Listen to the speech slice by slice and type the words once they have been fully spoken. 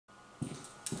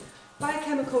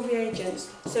Biochemical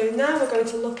reagents. So now we're going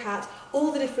to look at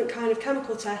all the different kind of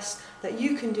chemical tests that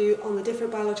you can do on the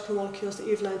different biological molecules that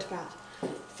you've learned about.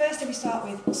 First, if we start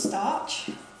with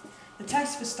starch, the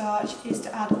test for starch is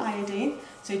to add iodine.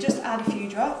 So you just add a few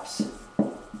drops.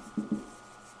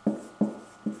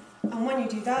 And when you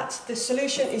do that, the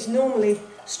solution is normally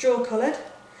straw coloured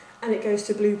and it goes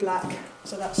to blue-black.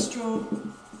 So that's straw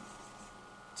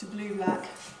to blue-black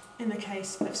in the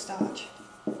case of starch.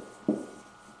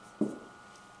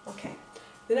 Okay.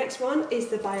 The next one is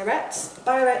the biuret.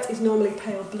 Biuret is normally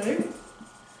pale blue.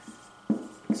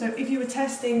 So if you were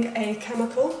testing a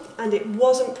chemical and it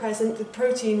wasn't present, the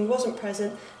protein wasn't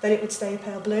present, then it would stay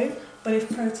pale blue. But if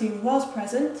protein was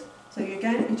present, so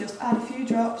again, you just add a few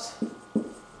drops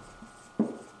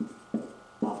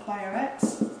of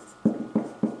biuret.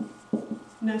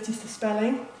 Notice the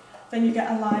spelling, then you get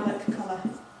a lilac colour.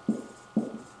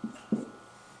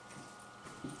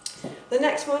 The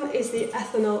next one is the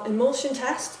ethanol emulsion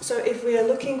test. So if we are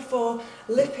looking for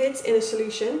lipids in a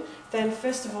solution, then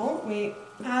first of all we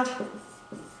add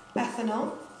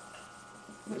ethanol,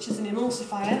 which is an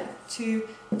emulsifier, to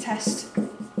test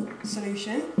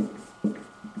solution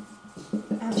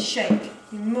and shake.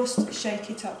 You must shake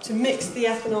it up to mix the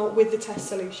ethanol with the test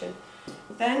solution.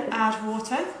 Then add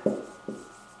water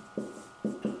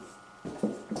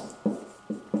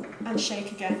and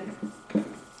shake again.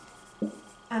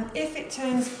 And if it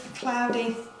turns a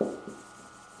cloudy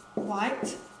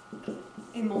white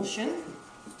emulsion,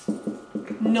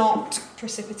 not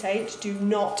precipitate, do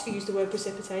not use the word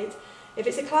precipitate. If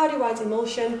it's a cloudy white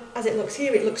emulsion, as it looks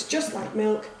here, it looks just like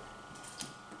milk,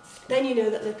 then you know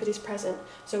that lipid is present.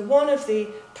 So one of the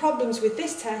problems with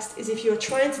this test is if you're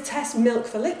trying to test milk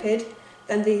for lipid,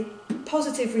 then the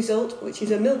positive result, which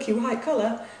is a milky white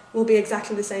colour, will be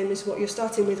exactly the same as what you're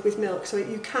starting with milk. So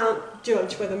you can't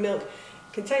judge whether milk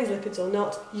contains lipids or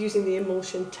not using the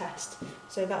emulsion test.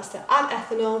 So that's to add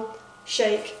ethanol,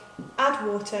 shake, add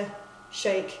water,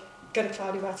 shake, get a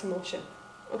cloudy white emulsion.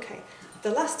 Okay,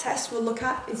 the last test we'll look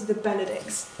at is the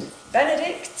Benedicts.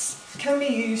 Benedicts can be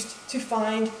used to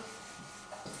find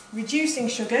reducing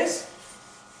sugars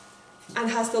and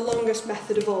has the longest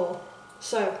method of all.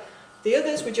 So the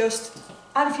others were just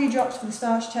add a few drops for the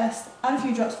starch test, add a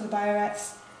few drops for the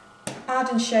biurets, add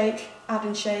and shake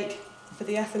for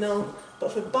the ethanol.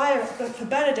 But for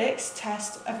Benedict's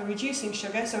test of a reducing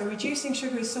sugar, so a reducing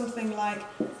sugar is something like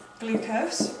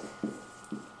glucose.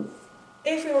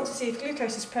 If we want to see if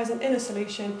glucose is present in a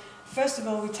solution, first of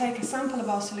all we take a sample of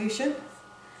our solution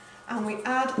and we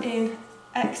add in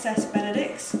excess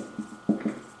Benedict's,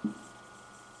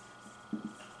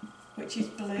 which is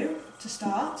blue to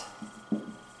start.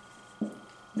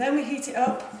 Then we heat it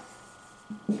up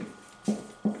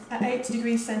at 80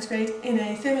 degrees centigrade in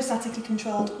a thermostatically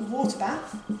controlled water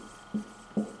bath.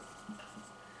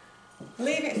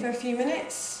 Leave it for a few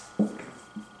minutes,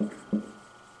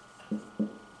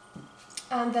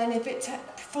 and then if it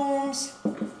forms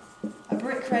a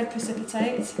brick red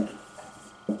precipitate,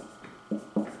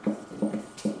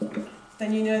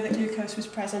 then you know that glucose was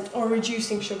present or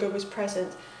reducing sugar was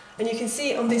present. And you can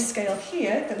see on this scale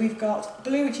here that we've got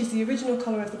blue, which is the original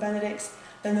colour of the Benedict's.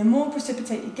 Then the more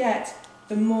precipitate you get,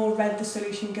 the more red the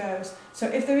solution goes. So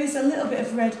if there is a little bit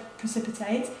of red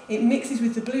precipitate, it mixes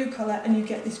with the blue colour and you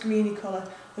get this greeny colour.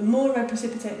 The more red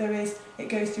precipitate there is, it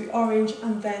goes through orange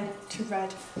and then to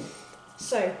red.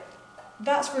 So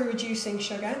that's for reducing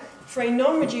sugar. For a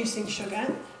non-reducing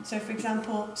sugar, so for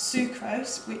example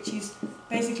sucrose, which is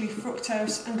basically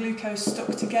fructose and glucose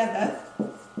stuck together,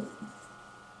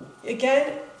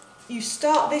 again you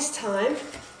start this time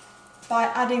by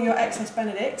adding your excess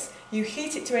Benedict's. You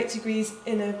heat it to 80 degrees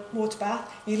in a water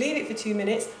bath, you leave it for 2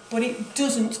 minutes, but it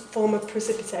doesn't form a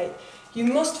precipitate. You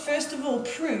must first of all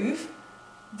prove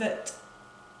that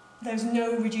there's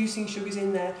no reducing sugars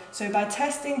in there. So by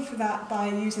testing for that by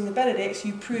using the Benedict's,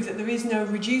 you prove that there is no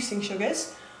reducing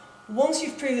sugars. Once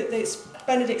you've proved that this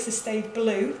Benedict's has stayed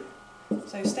blue,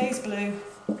 so stays blue,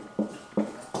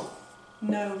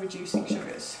 no reducing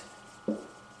sugars.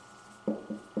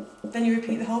 Then you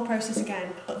repeat the whole process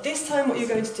again. But this time what you're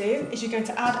going to do is you're going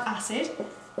to add acid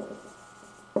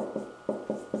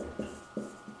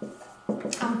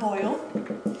and boil.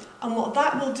 And what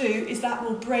that will do is that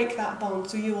will break that bond.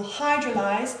 So you will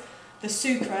hydrolyse the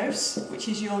sucrose, which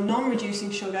is your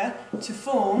non-reducing sugar, to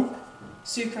form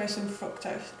sucrose and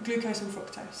fructose, glucose and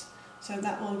fructose. So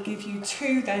that will give you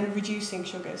 2 then reducing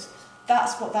sugars.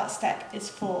 That's what that step is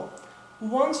for.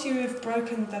 Once you have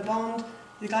broken the bond,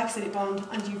 the glycosidic bond,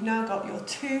 and you've now got your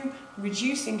 2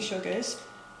 reducing sugars,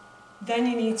 then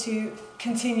you need to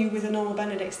continue with a normal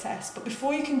Benedict's test. But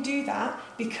before you can do that,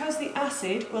 because the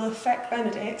acid will affect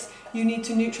Benedict's, you need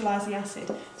to neutralise the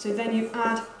acid. So then you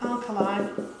add alkali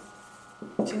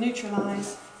to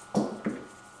neutralise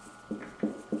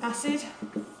acid,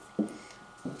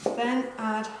 then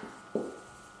add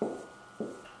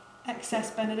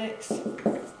excess Benedict's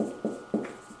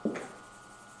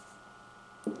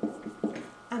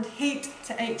and heat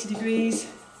to 80 degrees.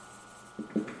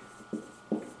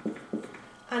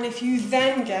 And if you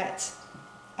then get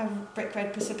a brick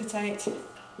red precipitate,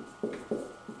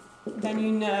 then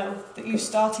you know that you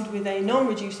started with a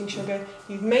non-reducing sugar,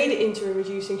 you've made it into a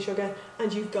reducing sugar,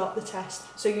 and you've got the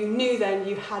test. So you knew then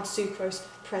you had sucrose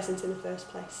present in the first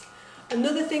place.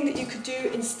 Another thing that you could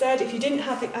do instead, if you didn't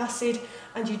have the acid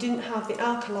and you didn't have the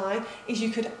alkali, is you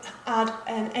could add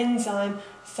an enzyme,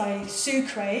 say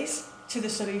sucrase, to the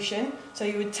solution. So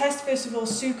you would test first of all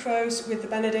sucrose with the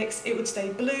Benedict's, it would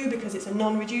stay blue because it's a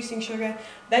non-reducing sugar.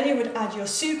 Then you would add your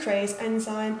sucrase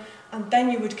enzyme, and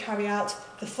then you would carry out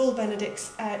the full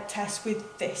Benedict's test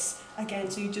with this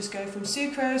again. So you just go from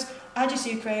sucrose, add your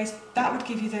sucrase, that would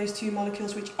give you those two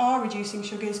molecules which are reducing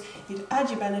sugars. You'd add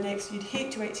your Benedict's, you'd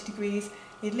heat to 80 degrees,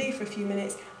 you'd leave for a few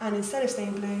minutes, and instead of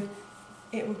staying blue,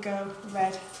 it would go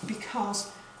red because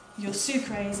your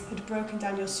sucrase had broken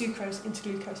down your sucrose into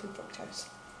glucose and fructose.